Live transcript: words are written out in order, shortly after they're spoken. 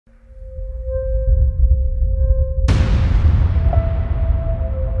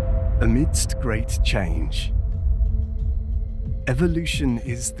Amidst great change, evolution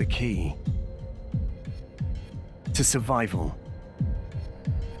is the key to survival,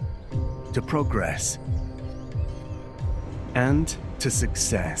 to progress, and to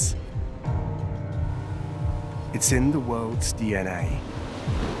success. It's in the world's DNA,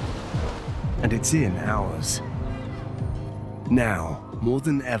 and it's in ours. Now, more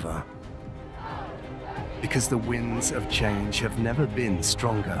than ever, because the winds of change have never been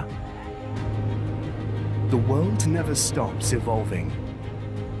stronger. The world never stops evolving.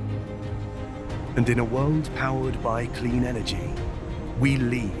 And in a world powered by clean energy, we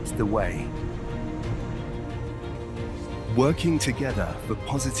lead the way. Working together for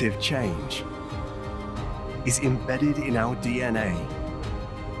positive change is embedded in our DNA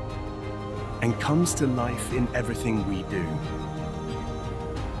and comes to life in everything we do.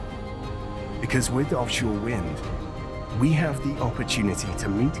 Because with offshore wind, we have the opportunity to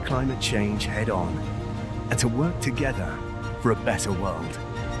meet climate change head-on and to work together for a better world.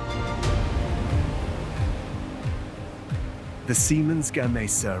 The Siemens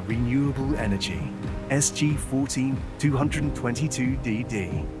Gamesa Renewable Energy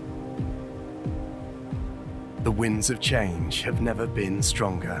SG14222DD. The winds of change have never been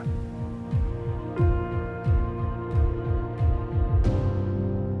stronger.